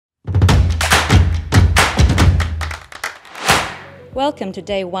Welcome to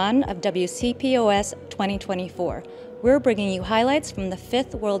Day 1 of WCPOS 2024. We're bringing you highlights from the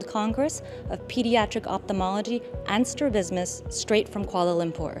 5th World Congress of Pediatric Ophthalmology and Strabismus straight from Kuala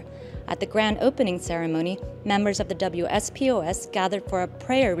Lumpur. At the grand opening ceremony, members of the WSPOS gathered for a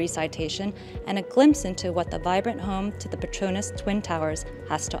prayer recitation and a glimpse into what the vibrant home to the Petronas Twin Towers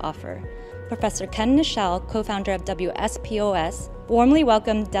has to offer. Professor Ken Nishal, co-founder of WSPOS, warmly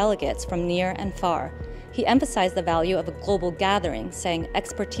welcomed delegates from near and far. He emphasized the value of a global gathering, saying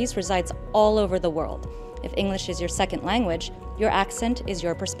expertise resides all over the world. If English is your second language, your accent is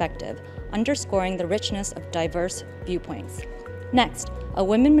your perspective, underscoring the richness of diverse viewpoints. Next, a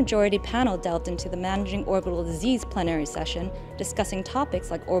women-majority panel delved into the Managing Orbital Disease plenary session, discussing topics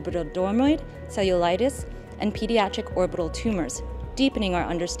like orbital dermoid, cellulitis, and pediatric orbital tumors, deepening our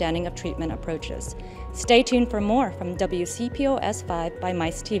understanding of treatment approaches. Stay tuned for more from WCPOS V by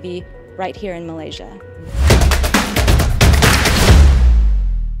MICE TV, right here in Malaysia.